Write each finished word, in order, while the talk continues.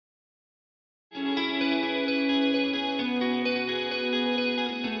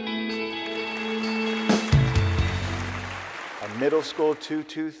Middle School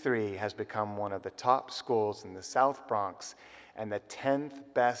 223 has become one of the top schools in the South Bronx and the 10th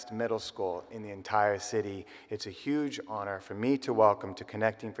best middle school in the entire city. It's a huge honor for me to welcome to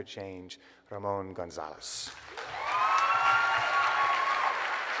Connecting for Change, Ramon Gonzalez.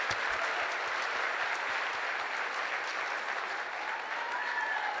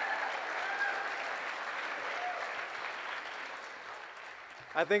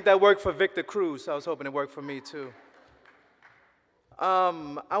 I think that worked for Victor Cruz. I was hoping it worked for me too.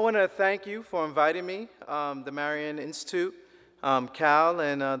 I want to thank you for inviting me, the Marion Institute, Cal,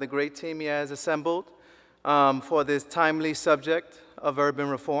 and the great team he has assembled for this timely subject of urban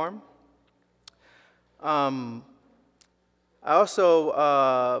reform. I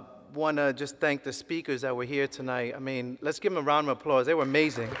also want to just thank the speakers that were here tonight. I mean, let's give them a round of applause. They were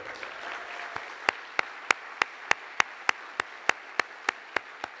amazing.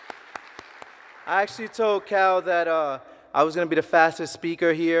 I actually told Cal that I was going to be the fastest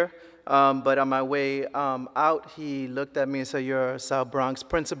speaker here, but on my way out, he looked at me and said, "You're a South Bronx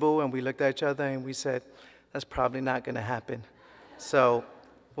principal," and we looked at each other and we said, "That's probably not going to happen." So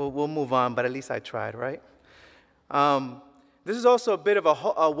we'll move on, but at least I tried, right? This is also a bit of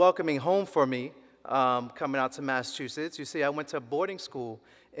a welcoming home for me, coming out to Massachusetts. You see, I went to boarding school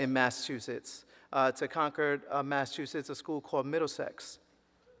in Massachusetts, to Concord, Massachusetts, a school called Middlesex.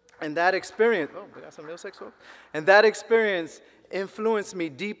 And that experience, oh, we got some Middlesex folks? And that experience influenced me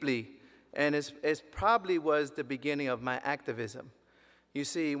deeply, and it probably was the beginning of my activism. You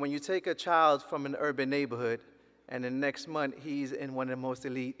see, when you take a child from an urban neighborhood, and the next month he's in one of the most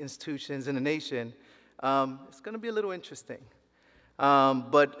elite institutions in the nation, it's going to be a little interesting.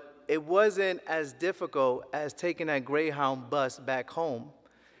 But it wasn't as difficult as taking that Greyhound bus back home.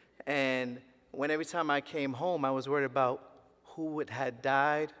 And every time I came home, I was worried about who had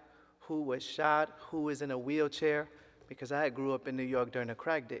died, who was shot, who was in a wheelchair, because I grew up in New York during the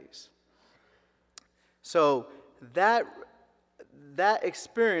crack days. So that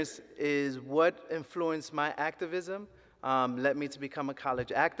experience is what influenced my activism, led me to become a college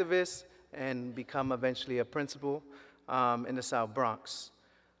activist and become eventually a principal in the South Bronx.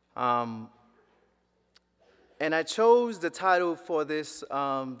 And I chose the title for this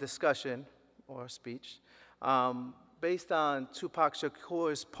discussion or speech based on Tupac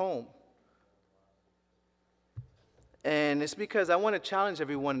Shakur's poem. And it's because I want to challenge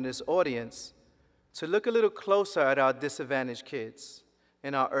everyone in this audience to look a little closer at our disadvantaged kids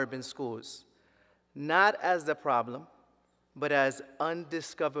in our urban schools, not as the problem, but as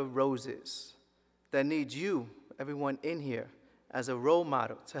undiscovered roses that need you, everyone in here, as a role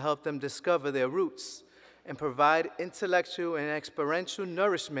model to help them discover their roots and provide intellectual and experiential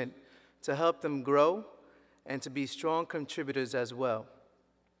nourishment to help them grow and to be strong contributors as well.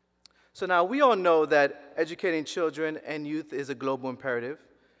 So now we all know that educating children and youth is a global imperative.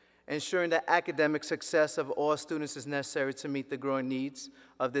 Ensuring that academic success of all students is necessary to meet the growing needs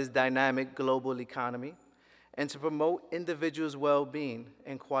of this dynamic global economy and to promote individuals' well-being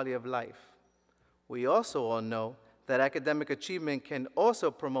and quality of life. We also all know that academic achievement can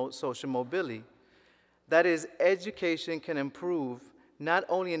also promote social mobility. That is, education can improve not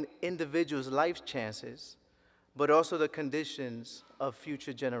only an individual's life chances, but also the conditions of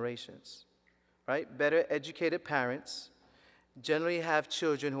future generations, right? Better educated parents generally have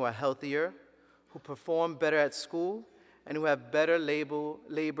children who are healthier, who perform better at school, and who have better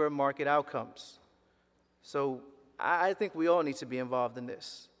labor market outcomes. So I think we all need to be involved in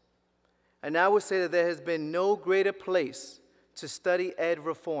this. And I would say that there has been no greater place to study ed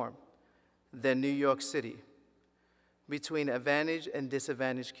reform than New York City, between advantaged and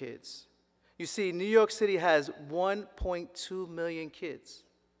disadvantaged kids. You see, New York City has 1.2 million kids.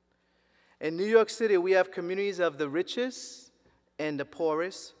 In New York City, we have communities of the richest and the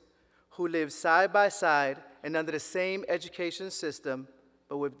poorest who live side by side and under the same education system,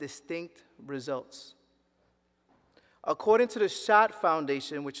 but with distinct results. According to the Schott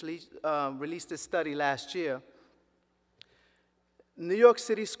Foundation, which released a study last year, New York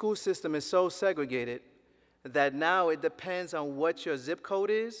City school system is so segregated that now it depends on what your zip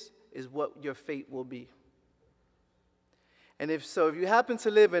code is what your fate will be. And if you happen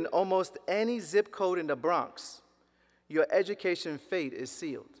to live in almost any zip code in the Bronx, your education fate is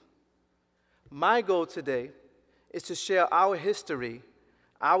sealed. My goal today is to share our history,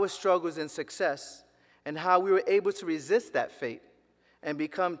 our struggles and success, and how we were able to resist that fate and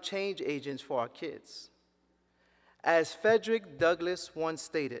become change agents for our kids. As Frederick Douglass once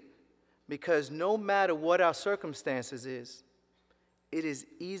stated, because no matter what our circumstances is, it is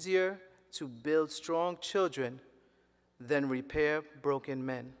easier to build strong children than repair broken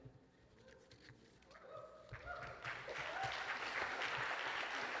men.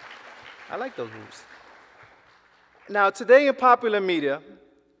 I like those moves. Now, today in popular media,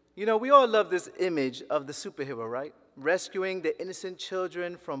 you know, we all love this image of the superhero, right? Rescuing the innocent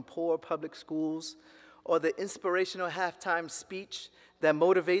children from poor public schools, or the inspirational halftime speech that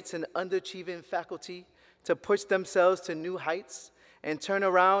motivates an underachieving faculty to push themselves to new heights and turn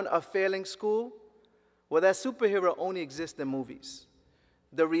around a failing school. Well, that superhero only exists in movies.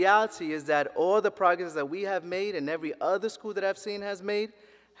 The reality is that all the progress that we have made and every other school that I've seen has made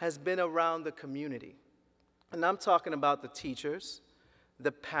has been around the community. And I'm talking about the teachers,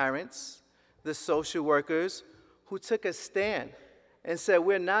 the parents, the social workers who took a stand and said,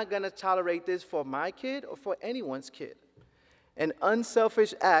 we're not going to tolerate this for my kid or for anyone's kid. An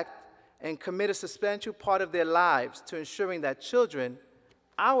unselfish act and commit a substantial part of their lives to ensuring that children,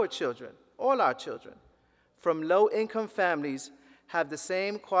 our children, all our children, from low-income families have the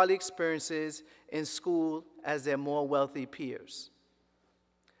same quality experiences in school as their more wealthy peers.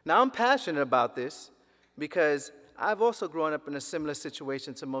 Now, I'm passionate about this because I've also grown up in a similar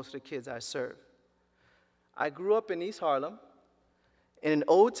situation to most of the kids I serve. I grew up in East Harlem in an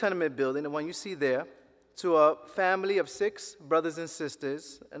old tenement building, the one you see there, to a family of 6 brothers and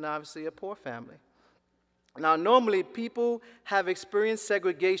sisters, and obviously a poor family. Now, normally, people have experienced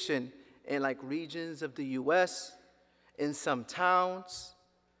segregation in like regions of the US, in some towns.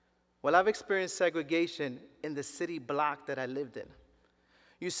 Well, I've experienced segregation in the city block that I lived in.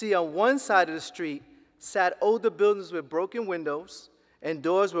 You see, on one side of the street sat older buildings with broken windows, and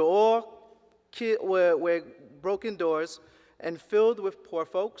doors were were broken doors and filled with poor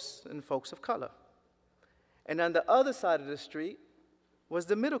folks and folks of color. And on the other side of the street was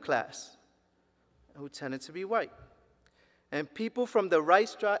the middle class, who tended to be white. And people from the right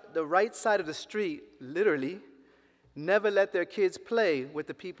side of the street, literally, never let their kids play with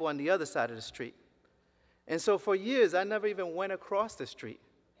the people on the other side of the street. And so for years, I never even went across the street.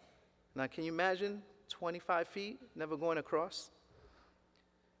 Now, can you imagine 25 feet, never going across?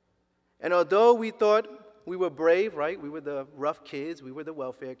 And although we thought we were brave, right? We were the rough kids, we were the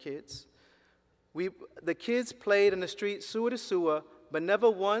welfare kids. The kids played in the street sewer to sewer, but never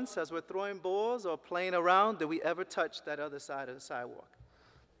once, as we're throwing balls or playing around, did we ever touch that other side of the sidewalk.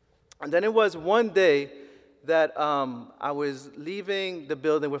 And then it was one day that I was leaving the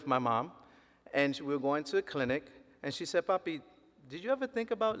building with my mom, and we were going to a clinic, and she said, Papi, did you ever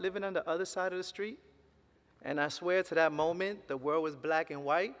think about living on the other side of the street? And I swear to that moment, the world was black and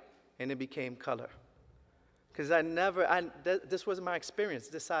white, and it became color. Because this was my experience,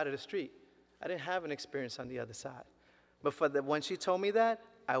 this side of the street. I didn't have an experience on the other side. But when she told me that,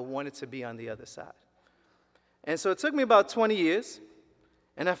 I wanted to be on the other side. And so it took me about 20 years,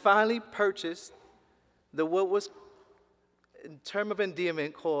 and I finally purchased what was, in term of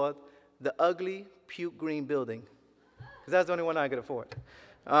endearment, called the ugly puke green building, because that's the only one I could afford.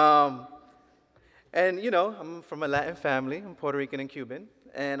 And, you know, I'm from a Latin family. I'm Puerto Rican and Cuban.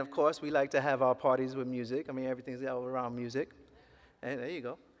 And, of course, we like to have our parties with music. I mean, everything's all around music. And there you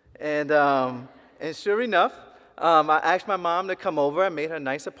go. And sure enough, I asked my mom to come over. I made her a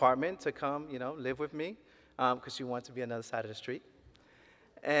nice apartment to come, you know, live with me, because she wanted to be on the other side of the street.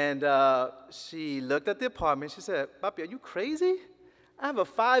 And she looked at the apartment. She said, Papi, are you crazy? I have a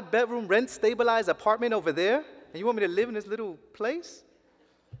 5-bedroom rent-stabilized apartment over there, and you want me to live in this little place?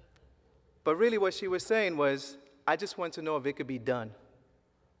 But really what she was saying was, I just want to know if it could be done.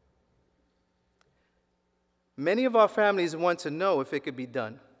 Many of our families want to know if it could be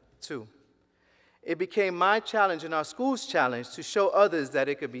done, too. It became my challenge and our school's challenge to show others that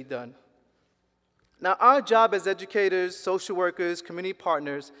it could be done. Now, our job as educators, social workers, community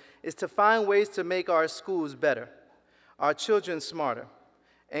partners is to find ways to make our schools better, our children smarter,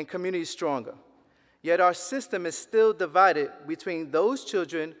 and communities stronger. Yet our system is still divided between those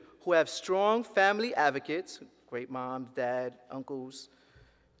children who have strong family advocates, great moms, dad, uncles,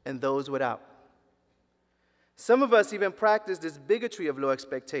 and those without. Some of us even practice this bigotry of low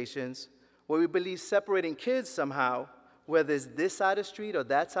expectations, where we believe separating kids somehow, whether it's this side of the street or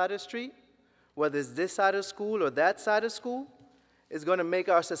that side of the street, whether it's this side of school or that side of school, is going to make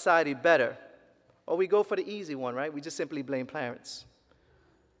our society better. Or we go for the easy one, right? We just simply blame parents.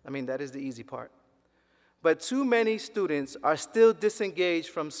 I mean, that is the easy part. But too many students are still disengaged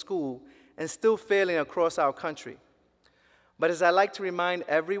from school and still failing across our country. But as I like to remind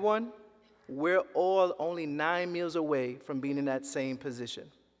everyone, we're all only 9 meals away from being in that same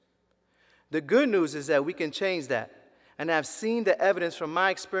position. The good news is that we can change that. And I've seen the evidence from my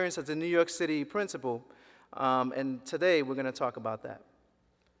experience as a New York City principal, and today we're going to talk about that.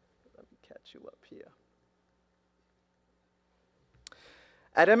 Let me catch you up here.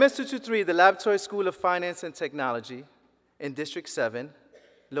 At MS-223, the Laboratory School of Finance and Technology in District 7,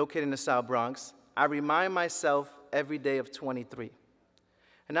 located in the South Bronx, I remind myself every day of 23.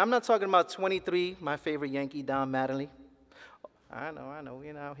 And I'm not talking about 23, my favorite Yankee, Don Mattingly. I know,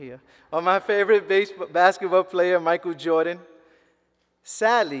 we're out here. Or my favorite basketball player, Michael Jordan.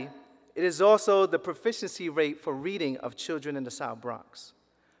 Sadly, it is also the proficiency rate for reading of children in the South Bronx.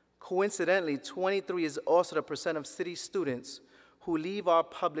 Coincidentally, 23 is also the percent of city students who leave our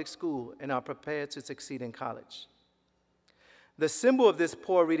public school and are prepared to succeed in college. The symbol of this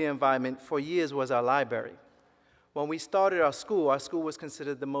poor reading environment for years was our library. When we started our school was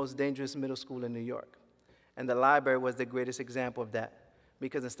considered the most dangerous middle school in New York. And the library was the greatest example of that,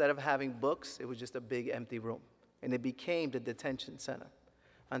 because instead of having books, it was just a big empty room. And it became the detention center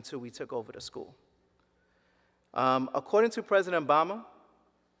until we took over the school. According to President Obama,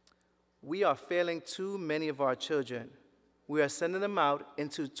 we are failing too many of our children. We are sending them out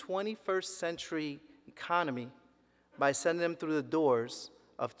into 21st century economy by sending them through the doors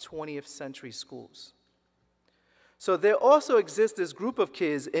of 20th century schools. So there also exists this group of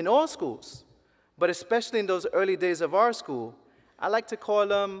kids in all schools, but especially in those early days of our school, I like to call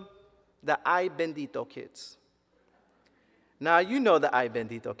them the Ay Bendito kids. Now, you know the Ay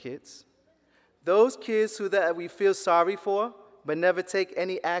Bendito kids. Those kids that we feel sorry for, but never take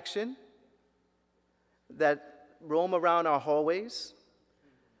any action, that roam around our hallways.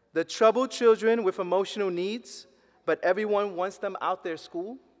 The troubled children with emotional needs, but everyone wants them out their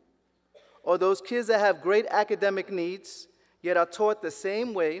school. Or those kids that have great academic needs, yet are taught the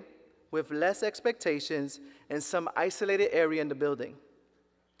same way with less expectations in some isolated area in the building.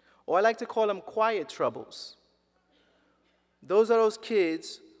 Or I like to call them quiet troubles. Those are those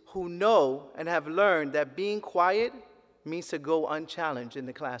kids who know and have learned that being quiet means to go unchallenged in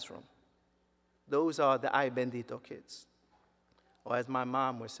the classroom. Those are the Ay Bendito kids. Or as my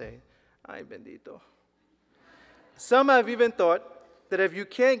mom would say, Ay Bendito. Some have even thought that if you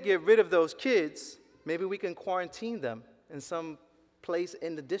can't get rid of those kids, maybe we can quarantine them in some place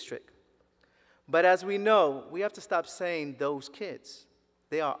in the district. But as we know, we have to stop saying those kids.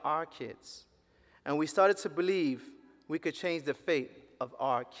 They are our kids. And we started to believe we could change the fate of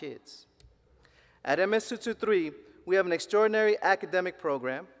our kids. At MS-223, we have an extraordinary academic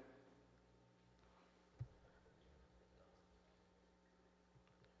program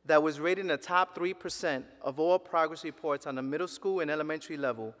that was rated in the top 3% of all progress reports on the middle school and elementary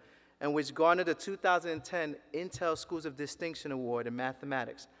level, and which garnered the 2010 Intel Schools of Distinction Award in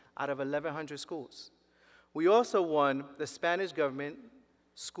mathematics out of 1,100 schools. We also won the Spanish Government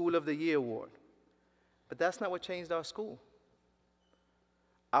School of the Year Award. But that's not what changed our school.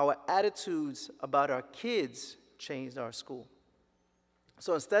 Our attitudes about our kids changed our school.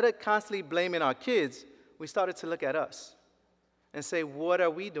 So instead of constantly blaming our kids, we started to look at us and say, what are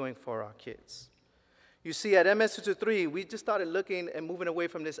we doing for our kids? You see, at MS-223, we just started looking and moving away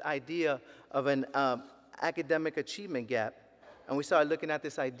from this idea of an academic achievement gap, and we started looking at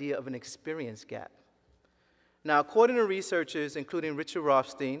this idea of an experience gap. Now, according to researchers, including Richard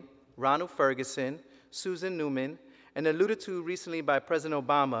Rothstein, Ronald Ferguson, Susan Newman, and alluded to recently by President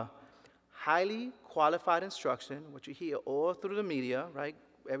Obama, highly qualified instruction, what you hear all through the media, right?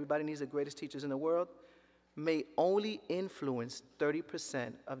 Everybody needs the greatest teachers in the world, may only influence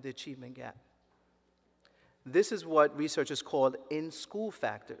 30% of the achievement gap. This is what researchers call in-school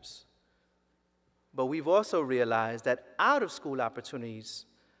factors. But we've also realized that out-of-school opportunities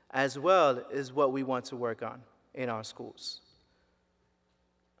as well is what we want to work on in our schools.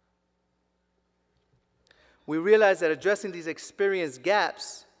 We realize that addressing these experience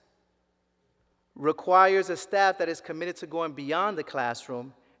gaps requires a staff that is committed to going beyond the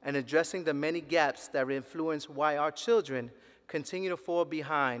classroom and addressing the many gaps that influence why our children continue to fall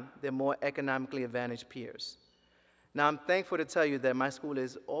behind their more economically advantaged peers. Now, I'm thankful to tell you that my school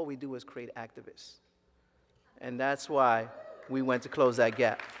all we do is create activists. And that's why we went to close that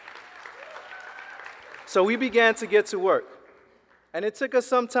gap. So we began to get to work. And it took us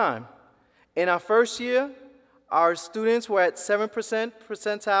some time. In our first year, our students were at 7%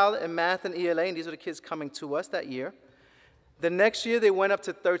 percentile in math and ELA, and these are the kids coming to us that year. The next year, they went up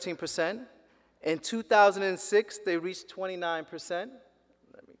to 13%. In 2006, they reached 29%.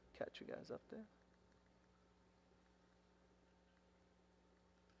 Let me catch you guys up there.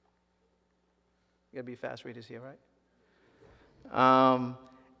 You gotta be fast readers here, right?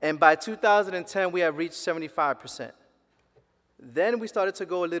 And by 2010, we have reached 75%. Then we started to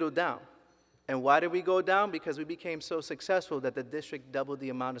go a little down. And why did we go down? Because we became so successful that the district doubled the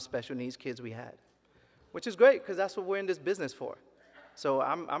amount of special needs kids we had, which is great because that's what we're in this business for. So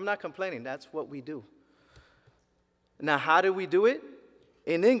I'm not complaining. That's what we do. Now, how did we do it?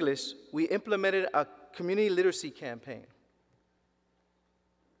 In English, we implemented a community literacy campaign.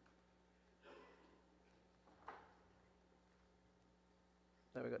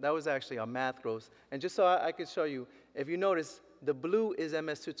 There we go. That was actually our math growth. And just so I could show you, if you notice, the blue is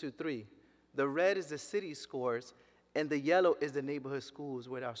MS223. The red is the city scores, and the yellow is the neighborhood schools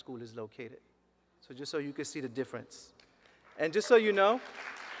where our school is located. So just so you can see the difference. And just so you know,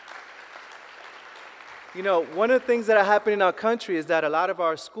 one of the things that are happening in our country is that a lot of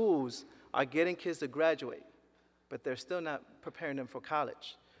our schools are getting kids to graduate, but they're still not preparing them for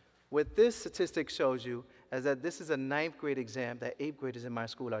college. What this statistic shows you is that this is a 9th grade exam that 8th graders in my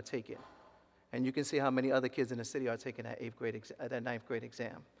school are taking. And you can see how many other kids in the city are taking that 9th grade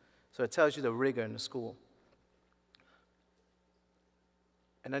exam. So it tells you the rigor in the school.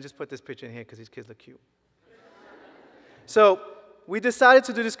 And I just put this picture in here because these kids look cute. So we decided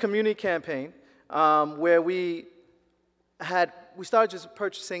to do this community campaign where we started just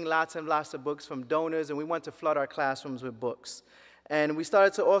purchasing lots and lots of books from donors, and we wanted to flood our classrooms with books. And we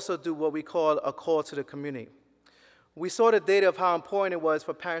started to also do what we call a call to the community. We saw the data of how important it was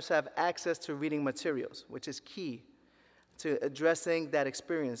for parents to have access to reading materials, which is key to addressing that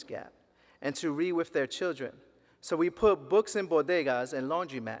experience gap, and to read with their children. So we put books in bodegas and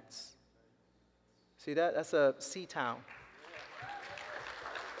laundromats. See that? That's a sea town.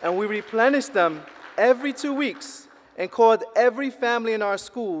 And we replenished them every 2 weeks and called every family in our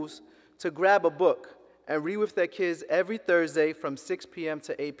schools to grab a book and read with their kids every Thursday from 6 p.m.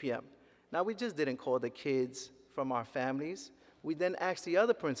 to 8 p.m. Now, we just didn't call the kids from our families. We then asked the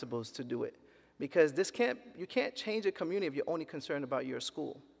other principals to do it, because you can't change a community if you're only concerned about your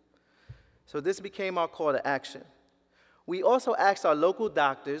school. So this became our call to action. We also asked our local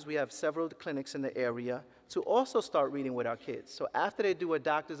doctors, we have several clinics in the area, to also start reading with our kids. So after they do a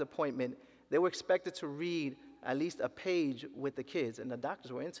doctor's appointment, they were expected to read at least a page with the kids, and the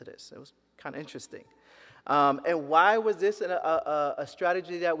doctors were into this. It was kind of interesting. And why was this a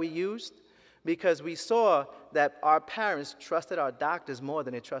strategy that we used? Because we saw that our parents trusted our doctors more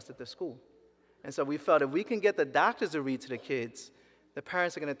than they trusted the school. And so we felt if we can get the doctors to read to the kids, the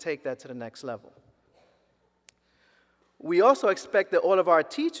parents are going to take that to the next level. We also expected all of our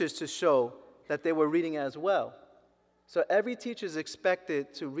teachers to show that they were reading as well. So every teacher is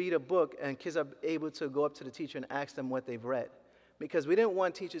expected to read a book, and kids are able to go up to the teacher and ask them what they've read. Because we didn't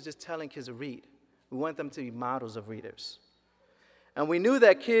want teachers just telling kids to read. We want them to be models of readers. And we knew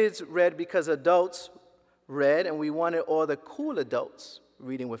that kids read because adults read, and we wanted all the cool adults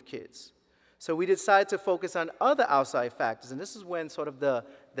reading with kids. So we decided to focus on other outside factors, and this is when sort of the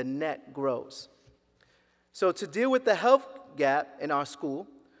net grows. So to deal with the health gap in our school,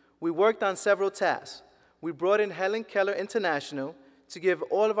 we worked on several tasks. We brought in Helen Keller International to give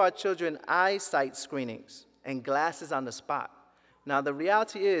all of our children eyesight screenings and glasses on the spot. Now, the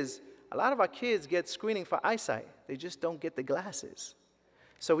reality is, a lot of our kids get screening for eyesight. They just don't get the glasses.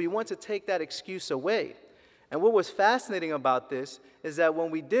 So we want to take that excuse away. And what was fascinating about this is that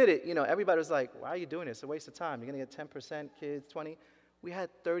when we did it, everybody was like, why are you doing this? It's a waste of time. You're going to get 10% kids, 20%. We had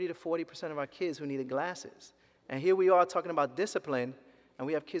 30 to 40% of our kids who needed glasses. And here we are talking about discipline, and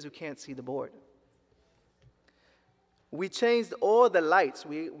we have kids who can't see the board. We changed all the lights.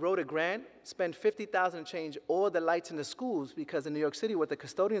 We wrote a grant, spent $50,000 to change all the lights in the schools, because in New York City, what the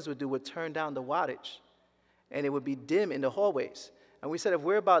custodians would do would turn down the wattage, and it would be dim in the hallways. And we said, if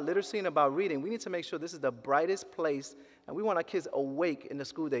we're about literacy and about reading, we need to make sure this is the brightest place, and we want our kids awake in the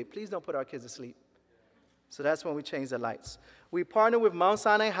school day. Please don't put our kids to sleep. So that's when we changed the lights. We partnered with Mount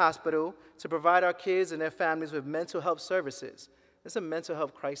Sinai Hospital to provide our kids and their families with mental health services. There's a mental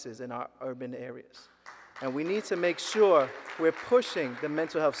health crisis in our urban areas. And we need to make sure we're pushing the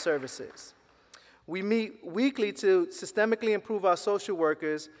mental health services. We meet weekly to systemically improve our social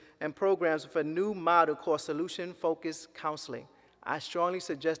workers and programs with a new model called solution-focused counseling. I strongly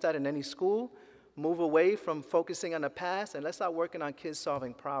suggest that in any school, move away from focusing on the past, and let's start working on kids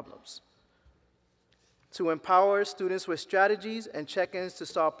solving problems. To empower students with strategies and check-ins to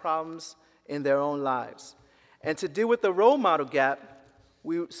solve problems in their own lives. And to deal with the role model gap,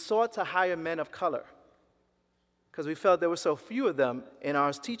 we sought to hire men of color, because we felt there were so few of them in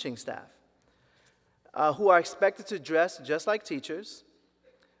our teaching staff, who are expected to dress just like teachers,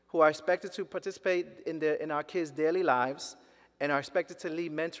 who are expected to participate in our kids' daily lives, and are expected to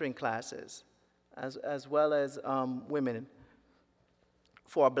lead mentoring classes, as well as women,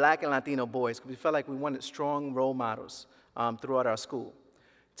 for our Black and Latino boys, because we felt like we wanted strong role models throughout our school.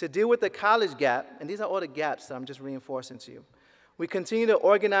 To deal with the college gap, and these are all the gaps that I'm just reinforcing to you, we continue to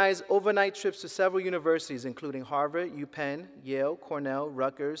organize overnight trips to several universities, including Harvard, UPenn, Yale, Cornell,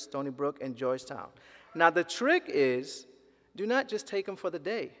 Rutgers, Stony Brook, and Georgetown. Now, the trick is, do not just take them for the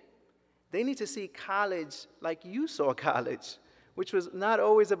day. They need to see college like you saw college, which was not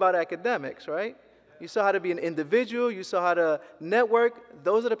always about academics, right? you saw how to be an individual, you saw how to network.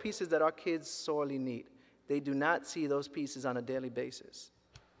 Those are the pieces that our kids sorely need. They do not see those pieces on a daily basis.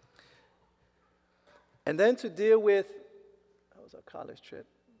 And then to deal with, that was our college trip.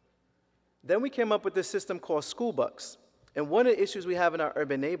 Then we came up with this system called school bucks. And one of the issues we have in our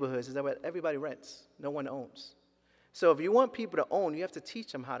urban neighborhoods is that everybody rents, no one owns. So if you want people to own, you have to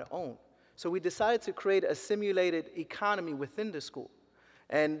teach them how to own. So we decided to create a simulated economy within the school.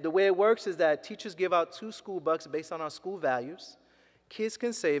 And the way it works is that teachers give out 2 school bucks based on our school values. Kids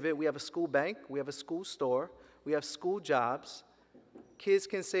can save it. We have a school bank. We have a school store. We have school jobs. Kids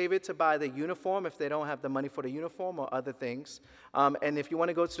can save it to buy the uniform if they don't have the money for the uniform or other things. And if you want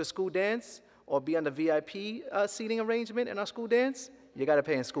to go to the school dance or be on the VIP seating arrangement in our school dance, you got to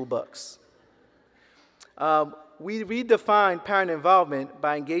pay in school bucks. We redefine parent involvement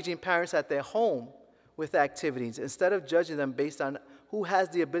by engaging parents at their home with activities instead of judging them based on who has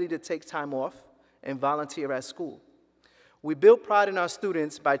the ability to take time off and volunteer at school. We build pride in our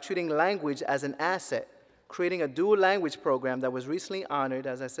students by treating language as an asset, creating a dual language program that was recently honored,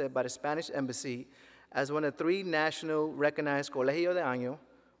 as I said, by the Spanish Embassy as one of 3 national recognized Colegio de Año,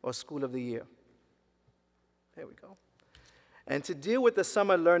 or School of the Year. There we go. And to deal with the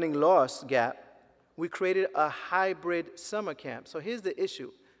summer learning loss gap, we created a hybrid summer camp. So here's the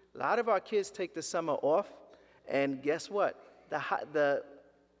issue. A lot of our kids take the summer off, and guess what? The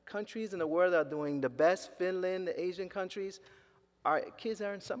countries in the world that are doing the best, Finland, the Asian countries, our kids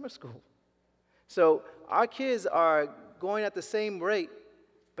are in summer school. So our kids are going at the same rate,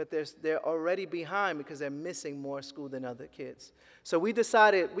 but they're already behind because they're missing more school than other kids. So we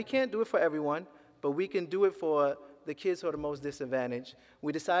decided we can't do it for everyone, but we can do it for the kids who are the most disadvantaged.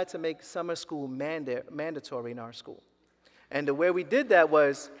 We decided to make summer school mandatory in our school. And the way we did that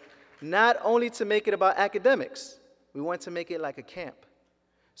was not only to make it about academics, we wanted to make it like a camp.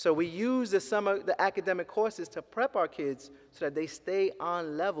 So we use the academic courses to prep our kids so that they stay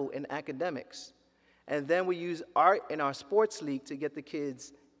on level in academics. And then we use art in our sports league to get the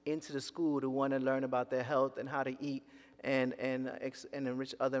kids into the school to want to learn about their health and how to eat and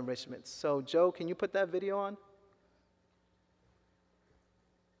enrich other enrichments. So Joe, can you put that video on?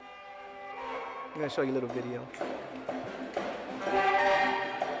 I'm going to show you a little video.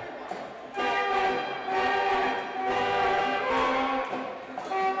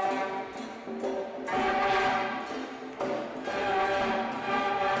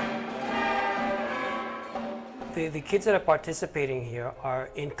 The kids that are participating here are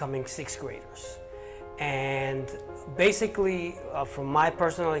incoming 6th graders. And basically, from my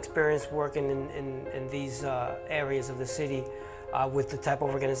personal experience working in these areas of the city, with the type of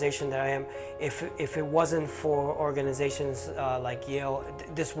organization that I am, if it wasn't for organizations like Yale,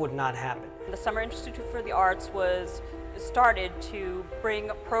 this would not happen. The Summer Institute for the Arts was started to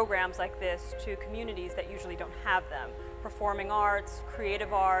bring programs like this to communities that usually don't have them. Performing arts,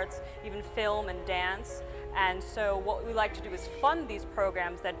 creative arts, even film and dance. And so what we like to do is fund these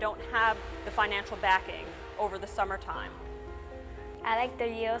programs that don't have the financial backing over the summertime. I like the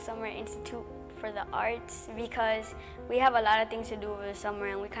Yale Summer Institute for the Arts because we have a lot of things to do over the summer,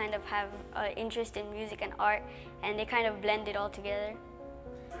 and we kind of have an interest in music and art, and they kind of blend it all together.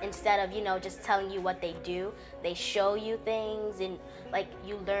 Instead of, just telling you what they do, they show you things, and like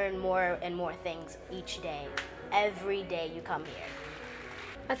you learn more and more things each day. Every day you come here.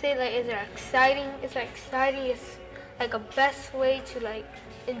 I say it's exciting. It's exciting. It's like a best way to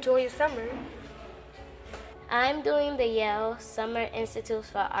enjoy your summer. I'm doing the Yale Summer Institute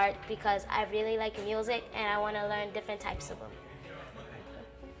for Art because I really like music and I want to learn different types of them.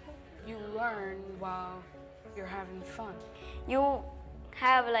 You learn while you're having fun. You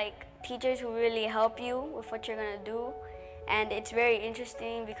have teachers who really help you with what you're gonna do, and it's very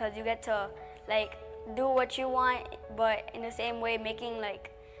interesting because you get to do what you want, but in the same way making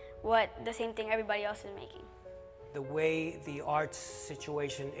the same thing everybody else is making. The way the arts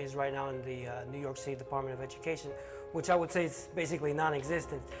situation is right now in the New York State Department of Education, which I would say is basically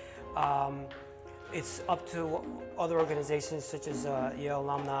non-existent, it's up to other organizations such as Yale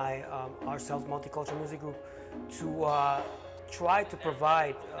Alumni, ourselves, Multicultural Music Group, to try to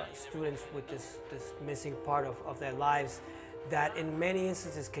provide students with this missing part of their lives that in many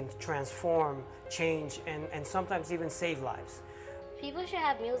instances can transform, change, and sometimes even save lives. People should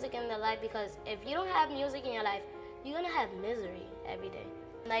have music in their life because if you don't have music in your life, you're gonna have misery every day.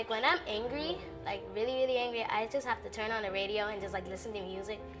 When I'm angry, really, really angry, I just have to turn on the radio and just listen to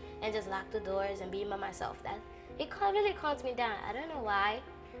music and just lock the doors and be by myself. It really calms me down. I don't know why.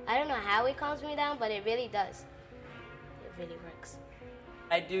 I don't know how it calms me down, but it really does. It really works.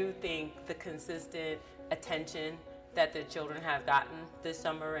 I do think the consistent attention that the children have gotten this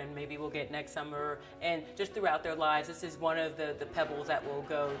summer and maybe will get next summer, and just throughout their lives. This is one of the pebbles that will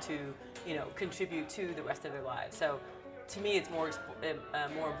go to, you know, contribute to the rest of their lives. So to me, it's more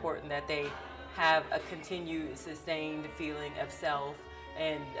important that they have a continued, sustained feeling of self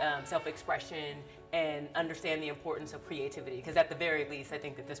and self-expression, and understand the importance of creativity, because at the very least, I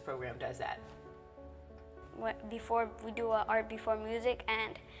think that this program does that. Before we do art before music,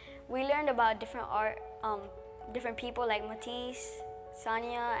 and we learned about different art, different people like Matisse,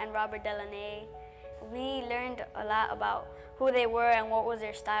 Sonia, and Robert Delaunay. We learned a lot about who they were and what was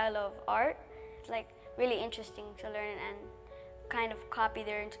their style of art. It's like really interesting to learn and kind of copy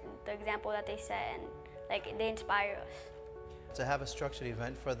the example that they set, and like they inspire us. To have a structured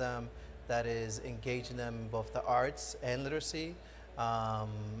event for them that is engaging them in both the arts and literacy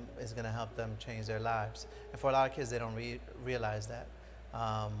is going to help them change their lives. And for a lot of kids, they don't realize that.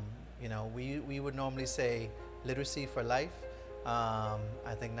 You know, we would normally say literacy for life. I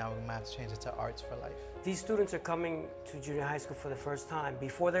think now we're going to have to change it to arts for life. These students are coming to junior high school for the first time.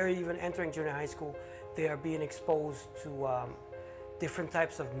 Before they're even entering junior high school, they are being exposed to different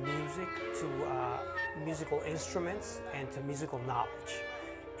types of music, to musical instruments, and to musical knowledge.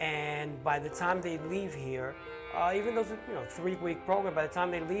 And by the time they leave here, even though it's a 3-week program, by the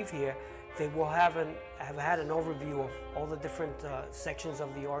time they leave here, they will have had an overview of all the different sections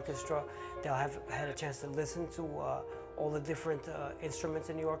of the orchestra. They'll have had a chance to listen to all the different instruments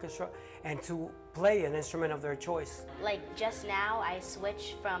in the orchestra, and to play an instrument of their choice. Like just now, I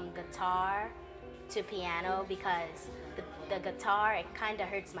switched from guitar to piano because the guitar, it kind of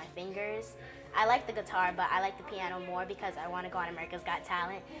hurts my fingers. I like the guitar, but I like the piano more because I want to go on America's Got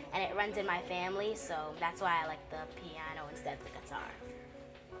Talent, and it runs in my family, so that's why I like the piano instead of the guitar.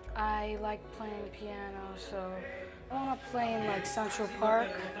 I like playing piano, so I want to play in like Central Park.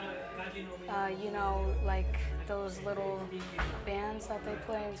 You know, like those little bands that they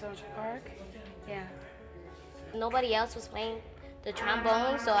play in Central Park. Yeah. Nobody else was playing the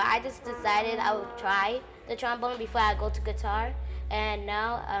trombone, so I just decided I would try the trombone before I go to guitar. And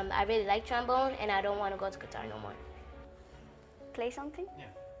now I really like trombone, and I don't want to go to guitar no more. Play something? Yeah.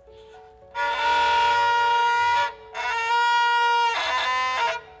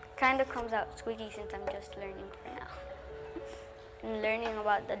 Kind of comes out squeaky since I'm just learning for now. And learning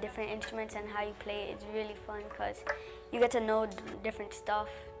about the different instruments and how you play it is really fun because you get to know different stuff,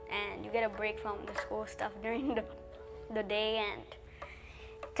 and you get a break from the school stuff during the day, and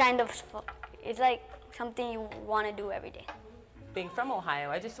kind of it's like something you want to do every day. Being from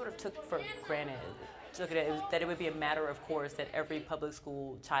Ohio, I just sort of took for granted that it would be a matter of course that every public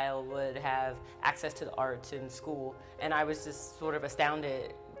school child would have access to the arts in school, and I was just sort of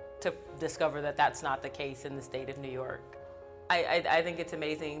astounded to discover that that's not the case in the state of New York. I think it's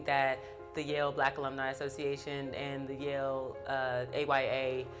amazing that the Yale Black Alumni Association and the Yale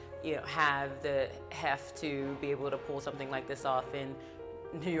AYA, have the heft to be able to pull something like this off in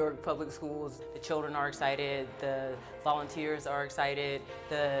New York public schools. The children are excited, the volunteers are excited,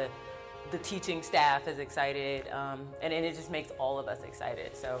 the teaching staff is excited, and it just makes all of us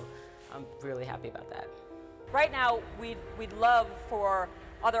excited. So I'm really happy about that. Right now, we'd love for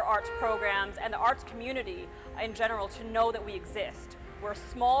other arts programs and the arts community in general to know that we exist. We're a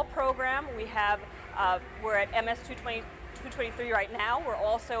small program. We're at MS 223 right now. We're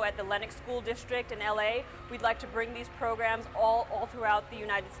also at the Lenox School District in LA. We'd like to bring these programs all throughout the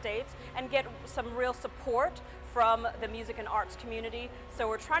United States and get some real support from the music and arts community. So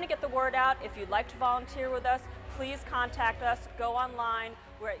we're trying to get the word out. If you'd like to volunteer with us, please contact us. Go online.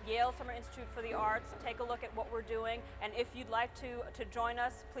 We're at Yale Summer Institute for the Arts. Take a look at what we're doing. And if you'd like to join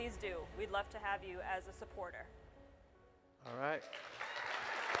us, please do. We'd love to have you as a supporter. All right.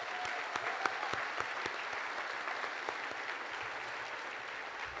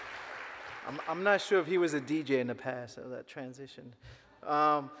 I'm not sure if he was a DJ in the past, so that transition.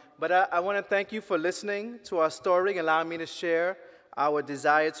 But I want to thank you for listening to our story and allowing me to share our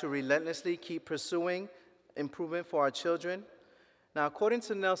desire to relentlessly keep pursuing improvement for our children. Now, according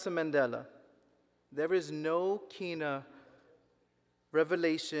to Nelson Mandela, there is no keener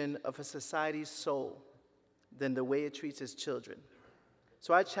revelation of a society's soul than the way it treats its children.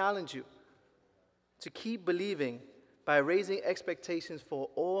 So I challenge you to keep believing by raising expectations for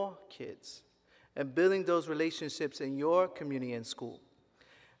all kids and building those relationships in your community and school.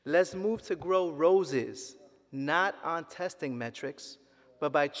 Let's move to grow roses, not on testing metrics,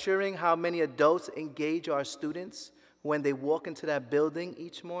 but by cheering how many adults engage our students when they walk into that building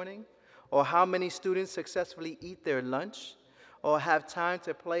each morning, or how many students successfully eat their lunch, or have time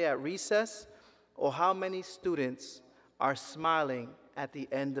to play at recess, or how many students are smiling at the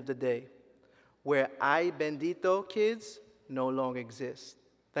end of the day. where Ay Bendito kids no longer exist.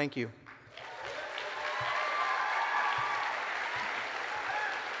 Thank you.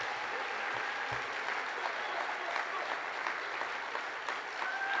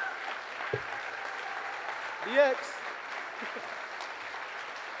 DX.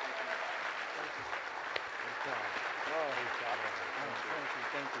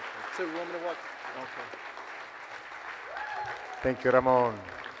 So you want me to walk? Okay. Thank you, Ramon.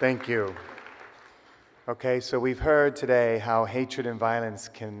 Thank you. Okay, so we've heard today how hatred and violence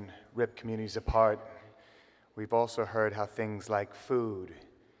can rip communities apart. We've also heard how things like food,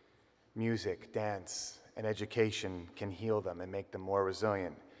 music, dance, and education can heal them and make them more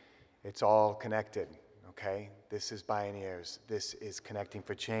resilient. It's all connected, okay? This is Pioneers. This is Connecting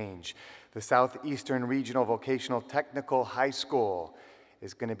for Change. The Southeastern Regional Vocational Technical High School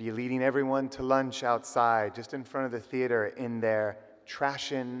is going to be leading everyone to lunch outside, just in front of the theater, in their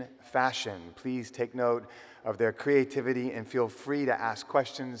Trashin' fashion. Please take note of their creativity and feel free to ask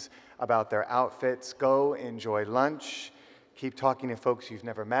questions about their outfits. Go enjoy lunch. Keep talking to folks you've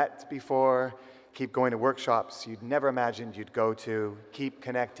never met before. Keep going to workshops you'd never imagined you'd go to. Keep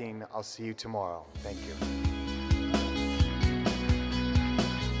connecting. I'll see you tomorrow. Thank you.